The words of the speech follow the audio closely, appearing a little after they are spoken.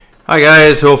Hi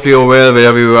guys, hopefully you're well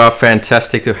wherever you are.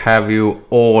 Fantastic to have you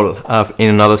all in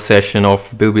another session of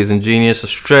Boobies and Genius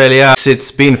Australia. It's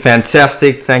been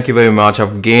fantastic. Thank you very much.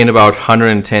 I've gained about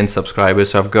 110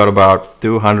 subscribers. So I've got about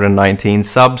 219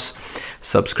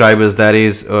 subscribers that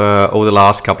is over the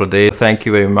last couple of days. Thank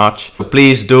you very much.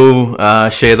 Please do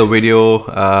share the video.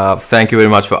 Thank you very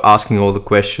much for asking all the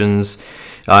questions.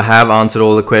 I have answered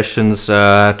all the questions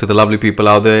to the lovely people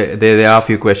out there. There are a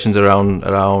few questions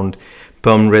around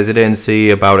permanent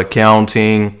residency, about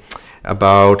accounting,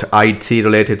 about IT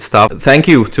related stuff. Thank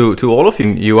you to all of you.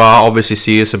 You are obviously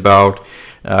serious about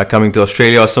coming to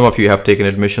Australia, or some of you have taken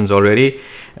admissions already.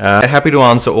 Happy to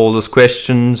answer all those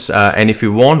questions, and if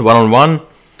you want one-on-one,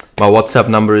 my WhatsApp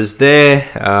number is there.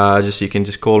 You can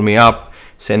just call me up,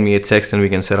 send me a text, and we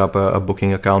can set up a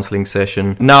booking a counseling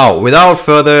session. Now, without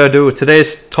further ado,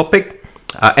 today's topic,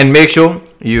 and make sure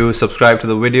you subscribe to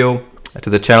the video, to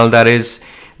the channel that is.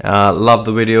 Love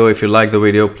the video. If you like the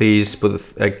video, please put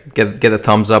get a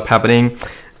thumbs up happening.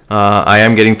 I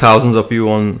am getting thousands of you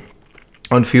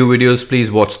on few videos.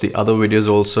 Please watch the other videos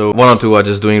also. One or two are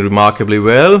just doing remarkably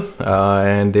well,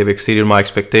 and they've exceeded my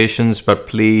expectations, but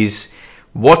please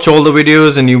watch all the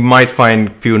videos and you might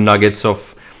find few nuggets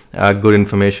of good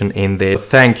information in there.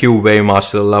 Thank you very much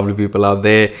to the lovely people out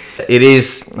there. It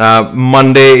is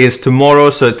Monday is tomorrow,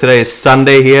 so today is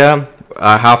Sunday here.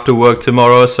 I have to work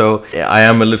tomorrow, so I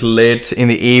am a little late in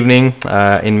the evening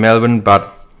in Melbourne,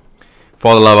 but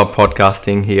for the love of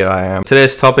podcasting, here I am.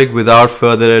 Today's topic, without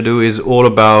further ado, is all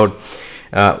about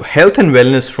health and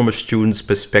wellness from a student's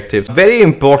perspective. Very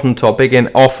important topic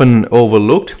and often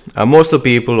overlooked. Most of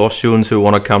the people or students who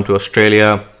want to come to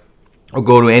Australia or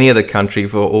go to any other country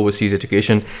for overseas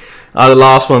education are the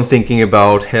last one thinking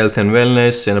about health and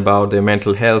wellness and about their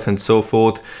mental health and so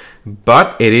forth.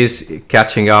 But it is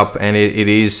catching up, and it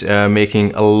is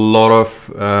making a lot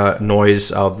of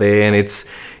noise out there, and it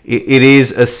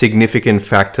is a significant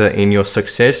factor in your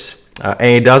success,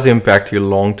 and it does impact you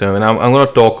long term. And I'm going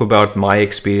to talk about my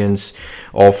experience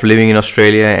of living in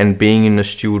Australia and being in a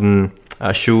student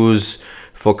shoes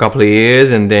for a couple of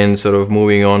years, and then sort of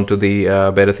moving on to the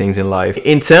better things in life.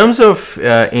 In terms of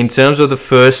the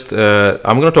first,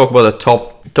 I'm going to talk about the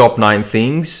top 9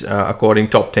 things, according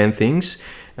top 10 things.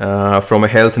 From a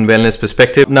health and wellness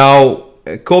perspective. Now,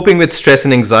 coping with stress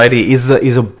and anxiety is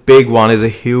a big one, is a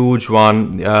huge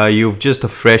one. You've just a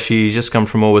freshie, just come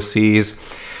from overseas,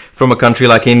 from a country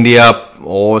like India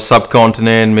or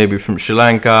subcontinent, maybe from Sri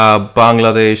Lanka,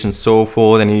 Bangladesh, and so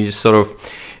forth, and you just sort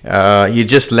of you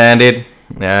just landed.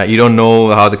 You don't know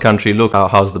how the country looks,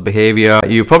 how's the behavior.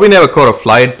 You probably never caught a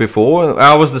flight before.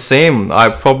 I was the same. I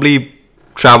probably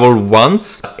traveled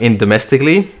once in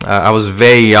domestically. I was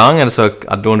very young, and so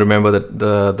I don't remember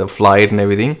the flight and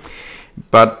everything.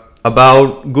 But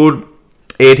about good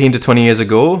 18 to 20 years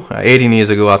ago, 18 years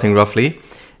ago, I think roughly,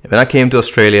 when I came to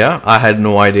Australia, I had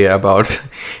no idea about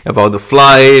the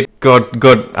flight.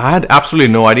 I had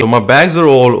absolutely no idea. So my bags were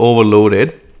all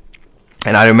overloaded.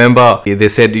 And I remember they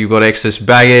said you got excess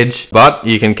baggage, but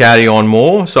you can carry on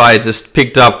more. So I just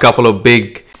picked up a couple of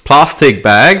big plastic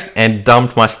bags and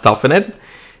dumped my stuff in it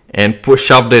and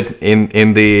shoved it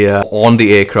in the on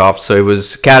the aircraft. So it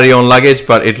was carry-on luggage,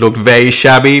 but it looked very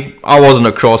shabby. I wasn't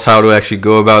across how to actually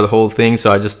go about the whole thing,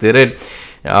 so I just did it.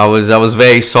 I was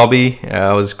very sobby.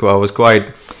 I was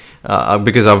quite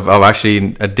because I've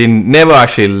never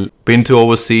actually been to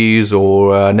overseas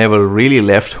or never really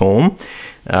left home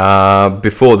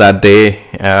before that day.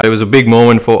 It was a big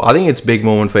moment I think it's a big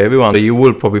moment for everyone. You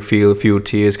will probably feel a few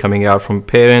tears coming out from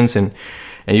parents, and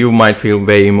you might feel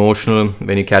very emotional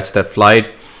when you catch that flight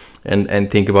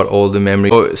and think about all the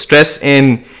memories. So stress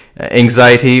and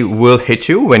anxiety will hit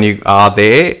you when you are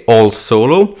there all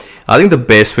solo. I think the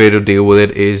best way to deal with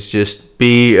it is just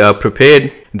be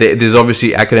prepared. There's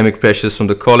obviously academic pressures from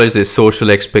the college, there's social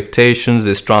expectations,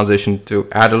 there's transition to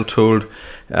adulthood.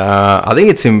 I think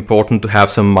it's important to have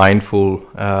some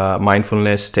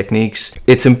mindfulness techniques.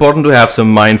 It's important to have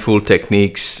some mindful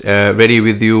techniques ready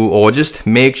with you, or just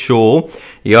make sure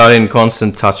you are in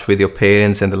constant touch with your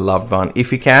parents and the loved one.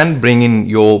 If you can, bring in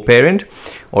your parent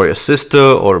or your sister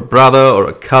or a brother or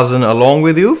a cousin along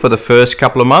with you for the first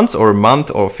couple of months or a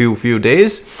month or a few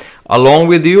days along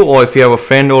with you. Or if you have a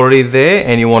friend already there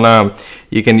and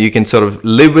you can sort of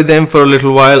live with them for a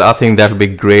little while, I think that'll be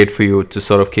great for you to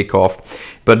sort of kick off.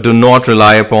 But do not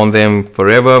rely upon them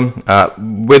forever.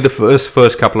 With the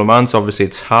first couple of months, obviously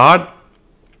it's hard,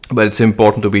 but it's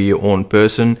important to be your own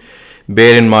person.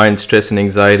 Bear in mind, stress and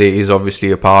anxiety is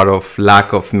obviously a part of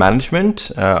lack of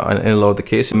management in a lot of the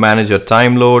cases. Manage your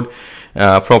time load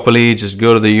properly. Just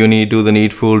go to the uni, do the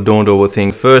needful, don't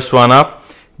overthink. First one up,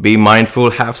 Be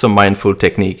mindful, have some mindful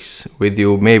techniques with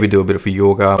you. Maybe do a bit of a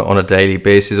yoga on a daily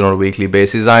basis or on a weekly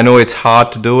basis. I know it's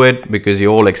hard to do it because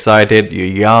you're all excited, you're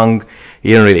young,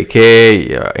 you don't really care,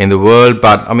 you're in the world.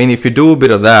 But I mean, if you do a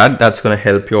bit of that, that's going to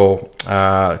help your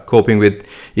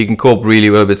you can cope really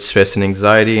well with stress and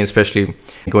anxiety, and especially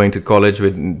going to college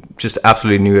with just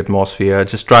absolutely new atmosphere.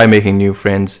 Just try making new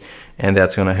friends, and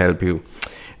that's going to help you.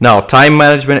 Now, time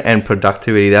management and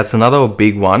productivity, that's another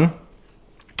big one.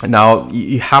 Now,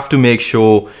 you have to make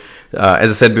sure,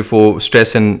 as I said before,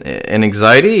 stress and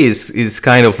anxiety is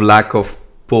kind of lack of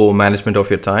poor management of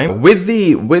your time. With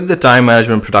the time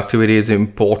management, productivity is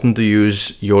important to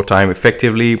use your time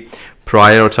effectively.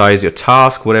 Prioritize your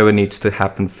task. Whatever needs to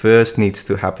happen first,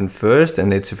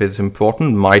 and if it's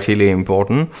important, mightily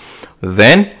important,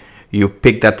 then you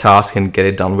pick that task and get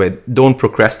it done with. Don't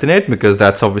procrastinate, because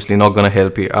that's obviously not going to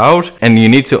help you out. And you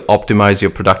need to optimize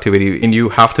your productivity. And you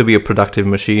have to be a productive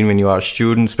machine when you are a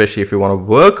student, especially if you want to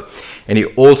work and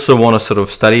you also want to sort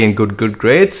of study and good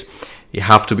grades. You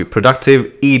have to be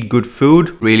productive, eat good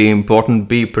food, really important,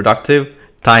 be productive,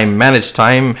 manage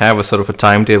time, have a sort of a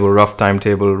timetable, rough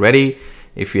timetable ready.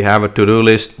 If you have a to-do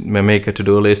list, make a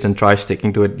to-do list and try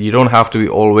sticking to it. You don't have to be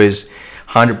always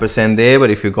 100% there, but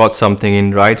if you got something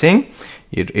in writing,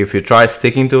 if you try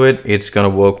sticking to it, it's going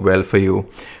to work well for you.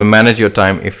 Manage your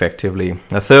time effectively.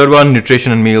 The third one,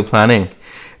 nutrition and meal planning.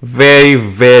 Very,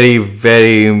 very,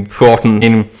 very important.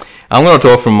 I'm going to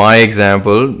talk from my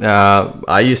example.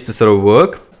 I used to sort of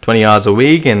work 20 hours a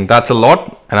week, and that's a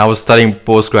lot. And I was studying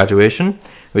post-graduation,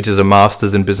 which is a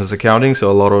master's in business accounting,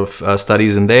 so a lot of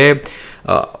studies in there.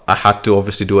 I had to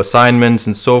obviously do assignments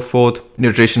and so forth.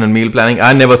 Nutrition and meal planning,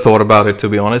 I never thought about it, to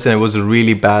be honest, and it was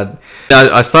really bad.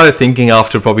 I started thinking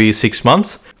after probably 6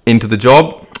 months into the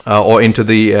job or into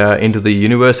the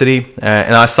university,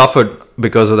 and I suffered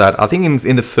because of that. I think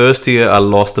in the first year I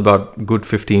lost about good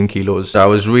 15 kilos. I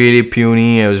was really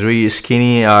puny, I was really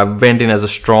skinny. I went in as a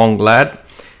strong lad,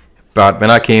 but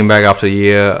when I came back after a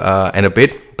year and a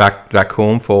bit back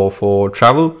home for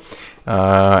travel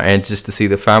and just to see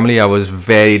the family, I was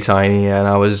very tiny and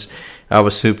I was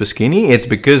super skinny. It's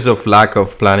because of lack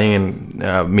of planning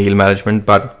and meal management.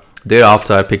 But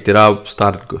thereafter I picked it up,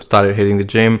 started hitting the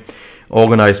gym,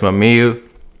 organized my meal.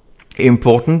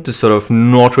 Important to sort of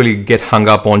not really get hung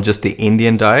up on just the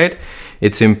Indian diet.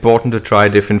 It's important to try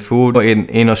different food.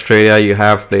 In Australia, you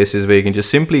have places where you can just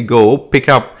simply go pick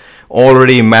up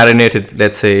already marinated.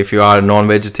 Let's say if you are a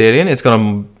non-vegetarian, it's going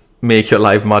to make your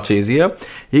life much easier.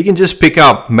 You can just pick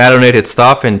up marinated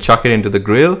stuff and chuck it into the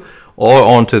grill or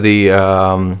onto the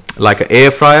like an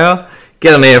air fryer.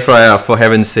 Get an air fryer, for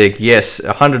heaven's sake. Yes,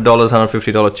 $100,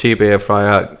 $150 cheap air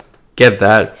fryer. Get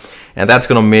that. And that's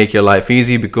going to make your life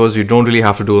easy, because you don't really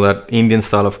have to do that Indian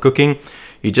style of cooking.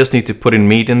 You just need to put in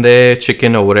meat in there,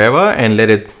 chicken or whatever, and let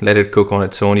it cook on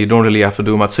its own. You don't really have to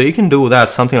do much. So you can do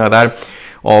that, something like that,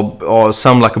 or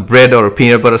some like a bread or a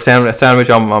peanut butter sandwich.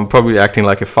 I'm probably acting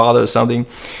like a father or something.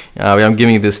 I'm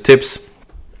giving you these tips,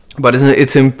 but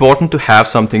it's important to have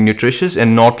something nutritious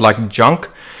and not like junk.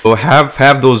 So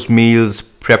have those meals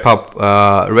prep up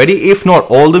ready. If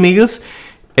not all the meals,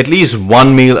 at least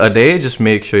one meal a day. Just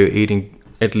make sure you're eating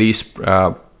at least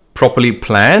properly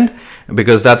planned,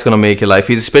 because that's going to make your life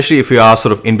easy, especially if you are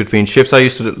sort of in between shifts. I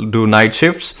used to do night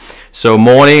shifts. So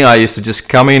morning, I used to just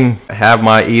come in, have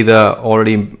my either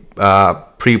already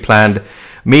pre-planned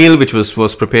meal, which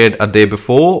was prepared a day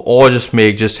before, or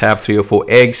just have 3 or 4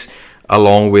 eggs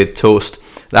along with toast.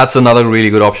 That's another really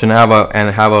good option. Have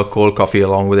a cold coffee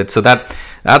along with it. So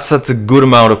that's a good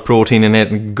amount of protein in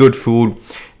it and good food.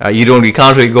 You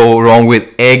can't really go wrong with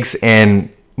eggs and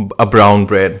a brown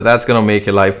bread. That's going to make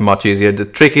your life much easier. The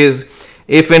trick is,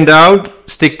 if in doubt,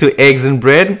 stick to eggs and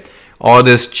bread. Or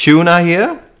there's tuna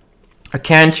here, a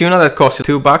canned tuna that costs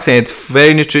you $2, and it's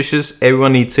very nutritious.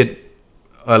 Everyone eats it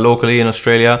locally in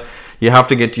Australia. You have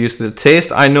to get used to the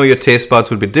taste. I know your taste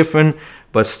buds will be different,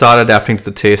 but start adapting to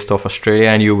the taste of Australia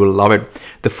and you will love it.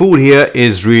 The food here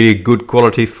is really good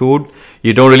quality food.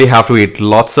 You don't really have to eat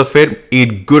lots of it.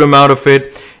 Eat good amount of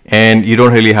it, and you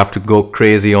don't really have to go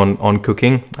crazy on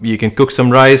cooking. You can cook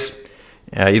some rice.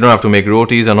 You don't have to make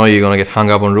rotis. I know you're going to get hung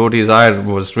up on rotis. I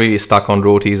was really stuck on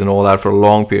rotis and all that for a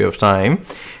long period of time,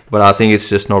 but I think it's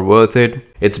just not worth it.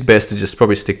 It's best to just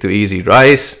probably stick to easy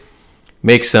rice.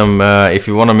 Make some, if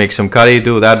you want to make some curry,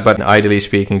 do that, but ideally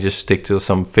speaking, just stick to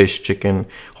some fish, chicken,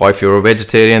 or if you're a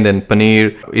vegetarian, then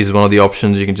paneer is one of the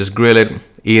options. You can just grill it,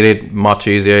 eat it, much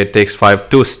easier. It takes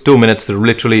 2 minutes to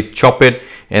literally chop it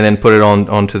and then put it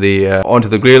onto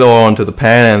the grill or onto the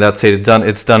pan, and that's it.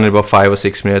 It's done in about 5 or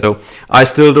 6 minutes. So I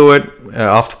still do it.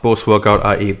 after post workout,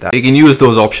 I eat that. You can use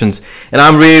those options, and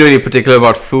I'm really particular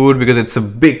about food because it's a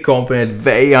big component,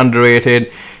 very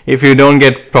underrated. If you don't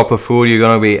get proper food, you're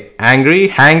gonna be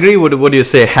hangry. What do you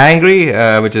say?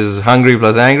 Hangry, which is hungry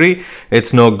plus angry.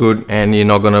 It's no good, and you're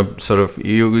not gonna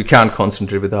you can't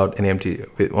concentrate without on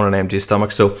an empty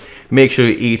stomach. So make sure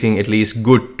you're eating at least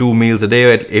good 2 meals a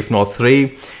day, if not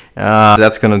 3.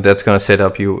 That's gonna set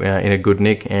up you in a good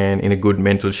nick and in a good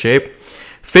mental shape.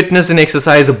 Fitness and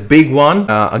exercise, a big one.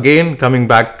 Again, coming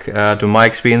back to my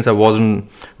experience, I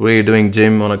wasn't really doing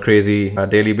gym on a crazy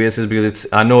daily basis because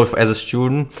I know as a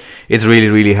student, it's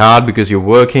really hard because you're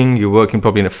working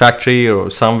probably in a factory or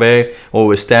somewhere,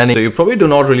 always standing. So you probably do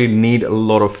not really need a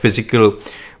lot of physical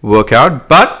workout.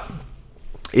 But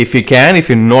if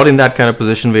you're not in that kind of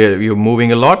position where you're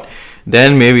moving a lot,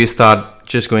 then maybe start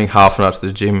just going half an hour to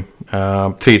the gym,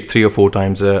 3 or 4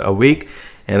 times a week.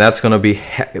 And that's gonna be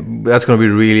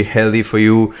really healthy for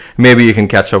you. Maybe you can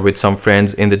catch up with some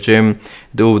friends in the gym,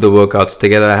 do the workouts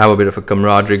together, have a bit of a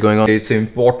camaraderie going on. It's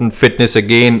important. Fitness,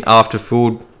 again, after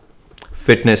food,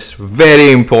 fitness,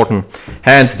 very important.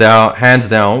 Hands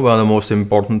down, one of the most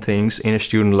important things in a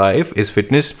student life is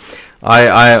fitness.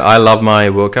 I love my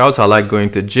workouts. I like going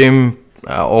to the gym.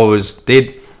 I always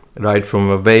did, right from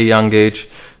a very young age.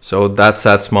 So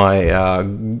that's my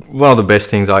one of the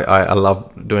best things I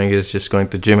love doing is just going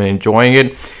to the gym and enjoying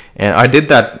it. And I did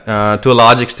that to a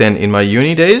large extent in my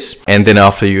uni days, and then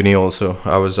after uni also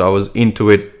I was into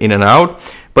it in and out.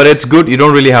 But it's good. You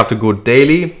don't really have to go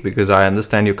daily because I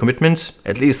understand your commitments.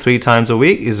 At least 3 times a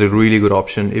week is a really good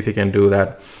option if you can do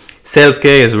that.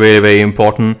 Self-care is very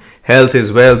important. Health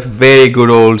is wealth. Very good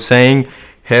old saying.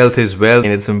 Health is wealth,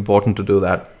 and it's important to do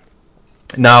that.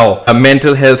 Now,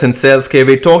 mental health and self-care.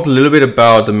 We talked a little bit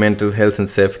about the mental health and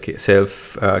self-care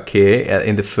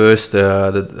in the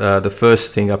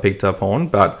first thing I picked up on,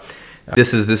 but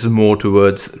this is more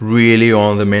towards really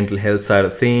on the mental health side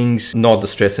of things, not the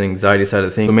stress and anxiety side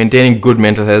of things. So maintaining good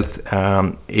mental health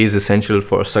is essential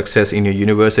for success in your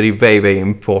university. Very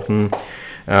important.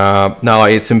 Now,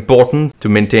 it's important to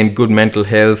maintain good mental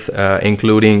health,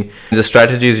 including the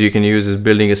strategies you can use is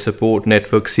building a support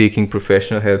network, seeking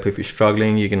professional help. If you're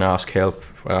struggling, you can ask help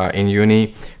in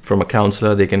uni from a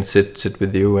counselor. They can sit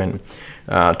with you and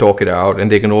talk it out,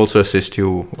 and they can also assist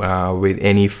you with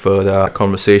any further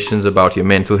conversations about your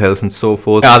mental health and so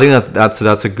forth. I think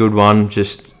that's a good one.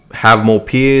 Just have more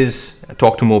peers,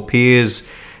 talk to more peers.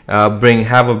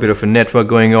 Have a bit of a network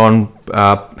going on.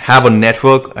 Have a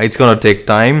network. It's going to take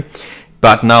time,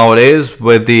 but nowadays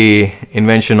with the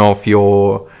invention of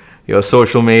your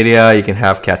social media, you can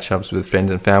have catch-ups with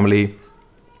friends and family.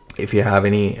 If you have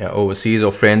any overseas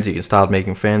or friends, you can start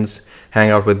making friends,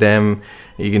 hang out with them.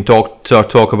 You can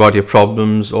talk about your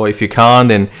problems, or if you can't,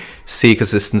 then seek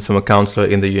assistance from a counselor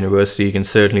in the university. You can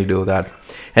certainly do that.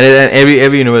 And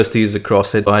every university is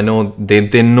across it. I know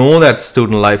they know that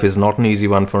student life is not an easy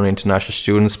one for an international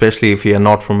student, especially if you are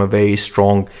not from a very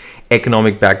strong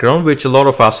economic background, which a lot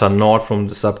of us are not from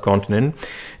the subcontinent.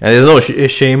 And there's no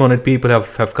shame on it. People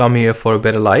have come here for a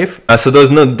better life. So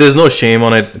there's no shame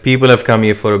on it. People have come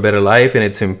here for a better life, and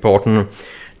it's important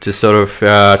to sort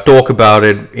of talk about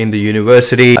it in the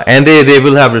university, and they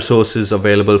will have resources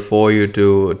available for you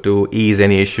to ease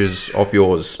any issues of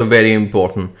yours. So very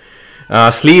important.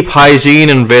 Sleep hygiene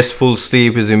and restful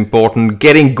sleep is important.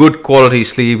 Getting good quality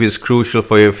sleep is crucial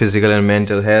for your physical and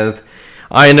mental health.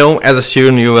 I know as a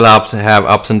student you will have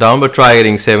ups and downs, but try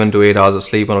getting 7 to 8 hours of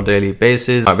sleep on a daily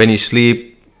basis. When you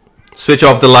sleep, switch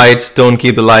off the lights. Don't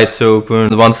keep the lights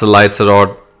open. Once the lights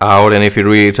are out, and if you're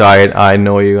really tired, I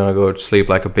know you're gonna go to sleep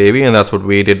like a baby, and that's what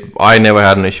we did. I never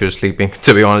had an issue sleeping,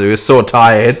 to be honest. We were so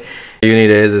tired. Uni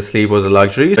days, the sleep was a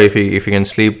luxury. So if you can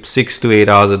sleep 6 to 8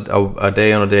 hours a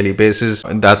day on a daily basis,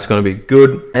 that's going to be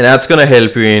good, and that's going to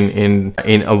help you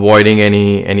in avoiding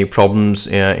any problems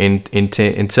in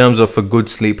terms of a good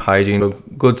sleep hygiene. So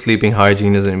good sleeping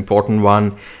hygiene is an important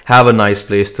one. Have a nice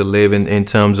place to live in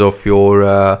terms of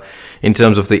your in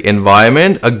terms of the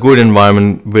environment. A good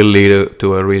environment will lead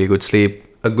to a really good sleep.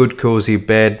 A good cozy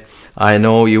bed. I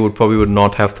know you would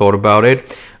not have thought about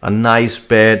it. A nice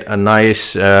bed, a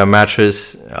nice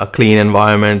mattress, a clean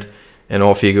environment, and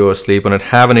off you go, sleep on it.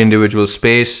 Have an individual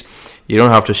space. You don't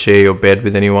have to share your bed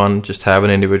with anyone. Just have an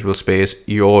individual space,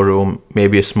 your room,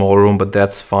 maybe a small room, but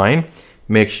that's fine.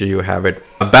 Make sure you have it.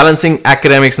 Balancing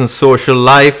academics and social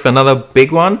life, another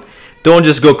big one. Don't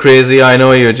just go crazy. I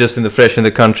know you're just fresh in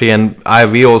the country, and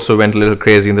we also went a little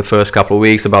crazy in the first couple of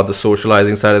weeks about the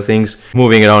socializing side of things,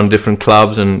 moving around different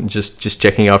clubs and just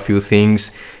checking out a few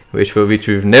things which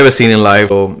we've never seen in life.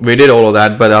 So we did all of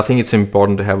that, but I think it's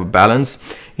important to have a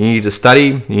balance You need to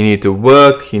study, you need to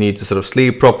work, you need to sort of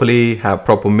sleep properly, have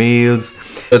proper meals.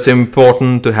 It's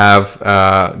important to have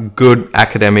good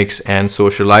academics and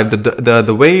social life.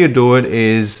 The way you do it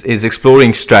is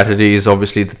exploring strategies.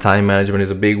 Obviously, the time management is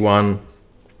a big one.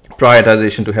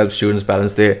 Prioritization to help students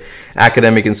balance their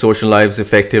academic and social lives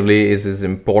effectively is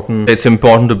important. It's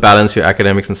important to balance your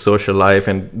academics and social life,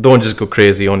 and don't just go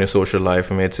crazy on your social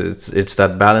life. I mean, it's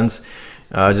that balance.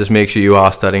 Just make sure you are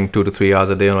studying 2 to 3 hours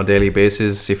a day on a daily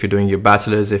basis. If you're doing your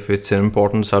bachelor's, if it's an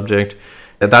important subject,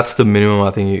 that's the minimum.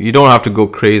 I think you don't have to go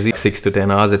crazy 6 to 10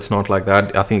 hours. It's not like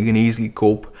that. I think you can easily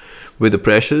cope with the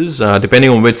pressures depending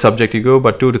on which subject you go,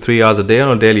 but 2 to 3 hours a day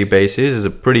on a daily basis is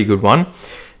a pretty good one.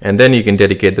 And then you can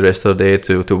dedicate the rest of the day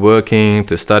to working,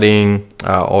 to studying,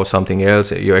 or something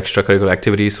else, your extracurricular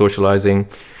activities, socializing,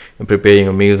 and preparing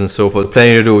your meals and so forth.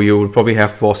 Plenty to do. You will probably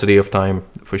have paucity of time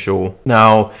for sure.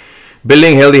 Now,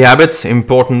 building healthy habits,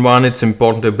 important one. It's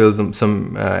important to build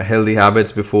some healthy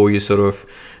habits before you sort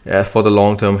of, for the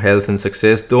long-term health and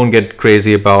success. Don't get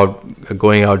crazy about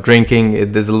going out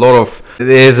drinking. There's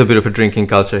a bit of a drinking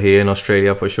culture here in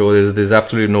Australia for sure. There's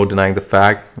absolutely no denying the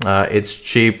fact. It's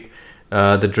cheap.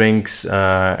 The drinks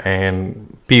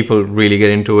and people really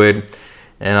get into it,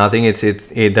 and I think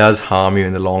it does harm you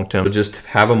in the long term. So just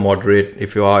have a moderate.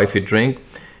 If you drink,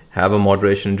 have a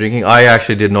moderation in drinking. I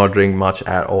actually did not drink much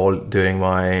at all during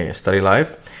my study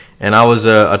life, and I was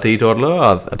a teetotaler.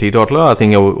 I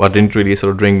think I didn't really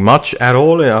sort of drink much at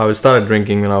all. I started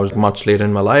drinking when I was much later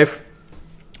in my life.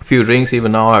 A few drinks.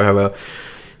 Even now I have a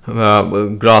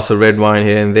glass of red wine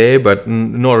here and there, but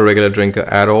not a regular drinker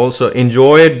at all. So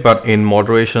enjoy it, but in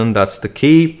moderation. That's the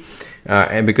key,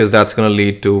 and because that's going to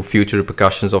lead to future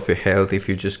repercussions of your health if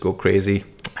you just go crazy,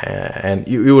 and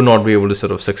you will not be able to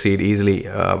sort of succeed easily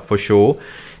for sure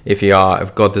if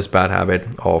you've got this bad habit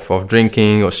of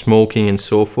drinking or smoking and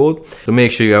so forth. So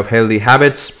make sure you have healthy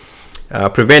habits.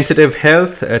 Preventative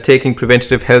health, taking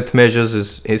preventative health measures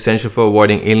is essential for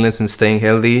avoiding illness and staying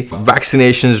healthy.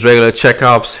 Vaccinations, regular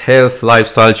checkups, health,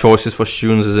 lifestyle choices for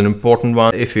students is an important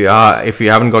one. If you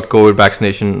haven't got COVID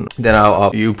vaccination, then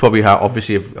you probably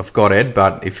have got it.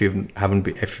 But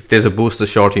if there's a booster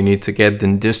shot you need to get,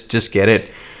 then just get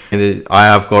it. I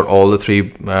have got all the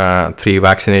three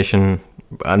vaccination,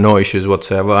 no issues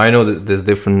whatsoever. I know that there's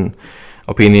different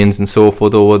opinions and so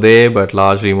forth over there, but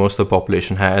largely most of the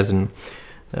population has, and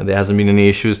there hasn't been any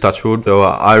issues, touch wood. So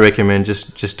I recommend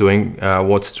just doing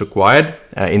what's required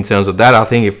in terms of that. I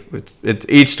think if it's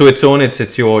each to its own,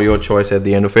 it's your choice at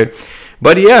the end of it.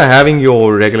 But yeah, having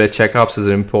your regular checkups is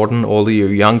important. Although you're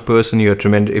a young person,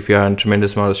 if you're in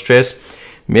tremendous amount of stress,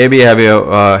 maybe have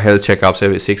your health checkups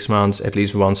every 6 months, at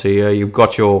least once a year. You've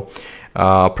got your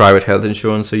private health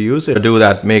insurance, so use it. Do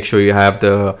that. Make sure you have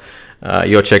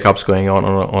your checkups going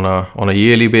on a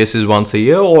yearly basis, once a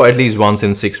year, or at least once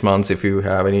in 6 months if you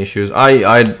have any issues.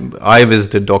 I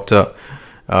visited doctor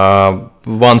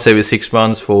once every 6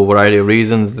 months for a variety of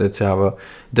reasons. Let's have a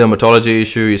dermatology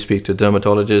issue, you speak to a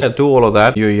dermatologist. Do all of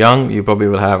that. You're young, you probably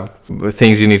will have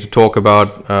things you need to talk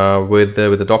about with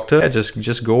the doctor.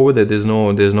 Just go with it. There's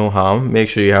no harm. Make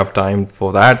sure you have time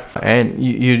for that, and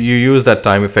you use that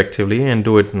time effectively and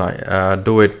do it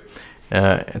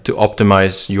to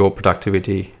optimize your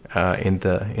productivity in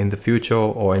the future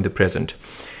or in the present.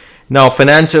 Now,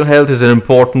 financial health is an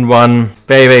important one.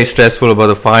 Very, very stressful about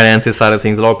the finances side of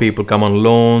things. A lot of people come on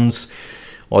loans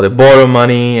or they borrow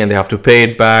money and they have to pay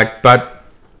it back. But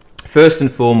first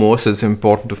and foremost, it's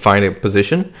important to find a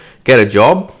position, get a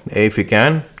job if you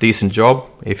can, decent job.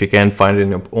 If you can find it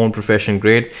in your own profession,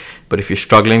 great. But if you're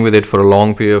struggling with it for a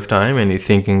long period of time and you're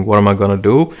thinking, what am I going to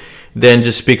do? Then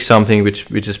just pick something which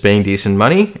is paying decent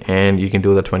money, and you can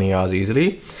do the 20 hours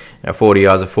easily, 40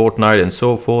 hours a fortnight and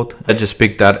so forth. Just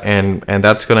pick that, and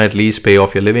that's going to at least pay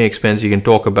off your living expense. You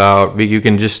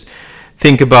can just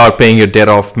think about paying your debt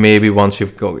off maybe once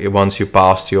you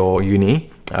passed your uni.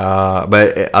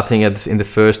 But I think in the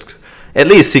first at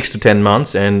least 6 to 10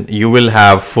 months, and you will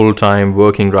have full-time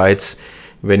working rights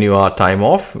when you are time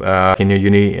off in your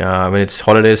uni. When it's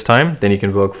holidays time, then you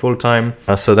can work full-time,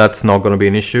 so that's not going to be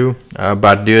an issue.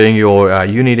 But during your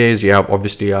uni days, you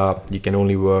can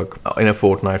only work in a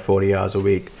fortnight 40 hours a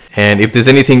week. And if there's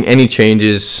any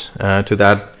changes to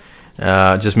that,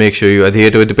 just make sure you adhere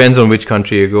to it. Depends on which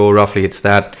country you go, roughly it's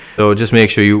that. So just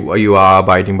make sure you are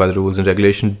abiding by the rules and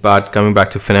regulations. But coming back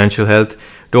to financial health,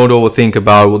 don't overthink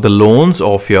about the loans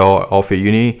of your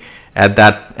uni at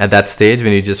that stage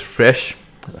when you're just fresh.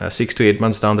 6 to 8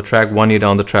 months down the track, 1 year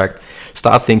down the track,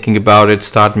 start thinking about it,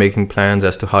 start making plans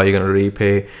as to how you're going to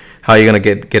repay, how you're going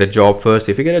to get a job first.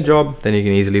 If you get a job, then you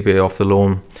can easily pay off the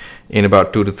loan in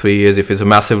about 2 to 3 years. If it's a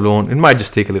massive loan, it might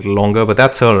just take a little longer, but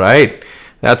that's all right.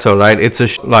 That's all right.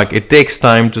 It takes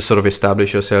time to sort of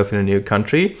establish yourself in a new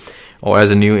country, or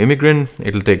as a new immigrant,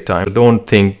 it'll take time. So don't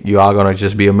think you are gonna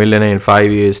just be a millionaire in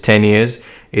 5 years, 10 years.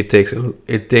 It takes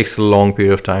a long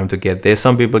period of time to get there.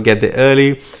 Some people get there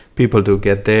early, people do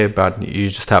get there, but you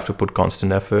just have to put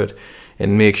constant effort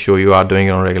and make sure you are doing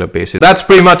it on a regular basis. That's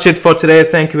pretty much it for today.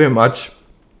 Thank you very much.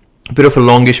 A bit of a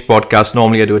longish podcast.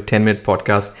 Normally I do a 10-minute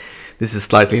podcast. This is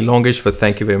slightly longish, but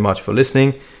thank you very much for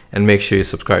listening, and make sure you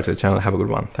subscribe to the channel. Have a good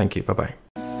one. Thank you.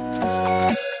 Bye-bye.